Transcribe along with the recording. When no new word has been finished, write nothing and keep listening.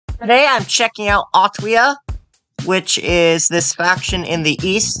Today I'm checking out Oωtia, which is this faction in the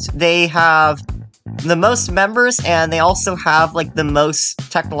east. They have the most members, and they also have, like, the most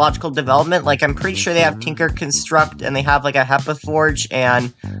technological development. Like, I'm pretty sure they have Tinker Construct, and they have, like, a HEPA Forge,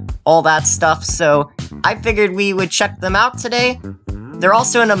 and all that stuff, so I figured we would check them out today. They're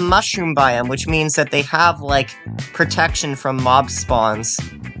also in a mushroom biome, which means that they have, like, protection from mob spawns,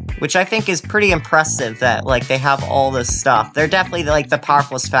 which I think is pretty impressive that, like, they have all this stuff. They're definitely, like, the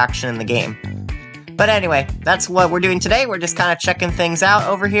powerfulest faction in the game. But anyway, that's what we're doing today. We're just kind of checking things out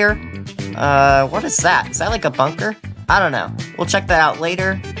over here. What is that? Is that like a bunker? I don't know. We'll check that out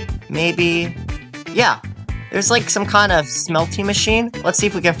later. Maybe. Yeah. There's like some kind of smelting machine. Let's see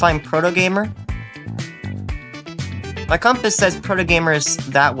if we can find Proto Gamer. My compass says Proto Gamer is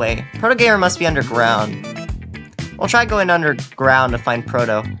that way. Proto Gamer must be underground. We'll try going underground to find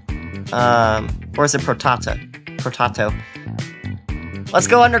Proto. Or is it Protato? Let's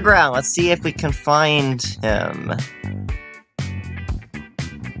go underground. Let's see if we can find him.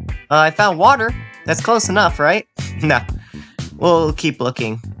 I found water. That's close enough, right? No. We'll keep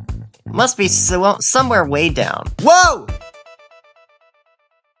looking. Must be somewhere way down. Whoa!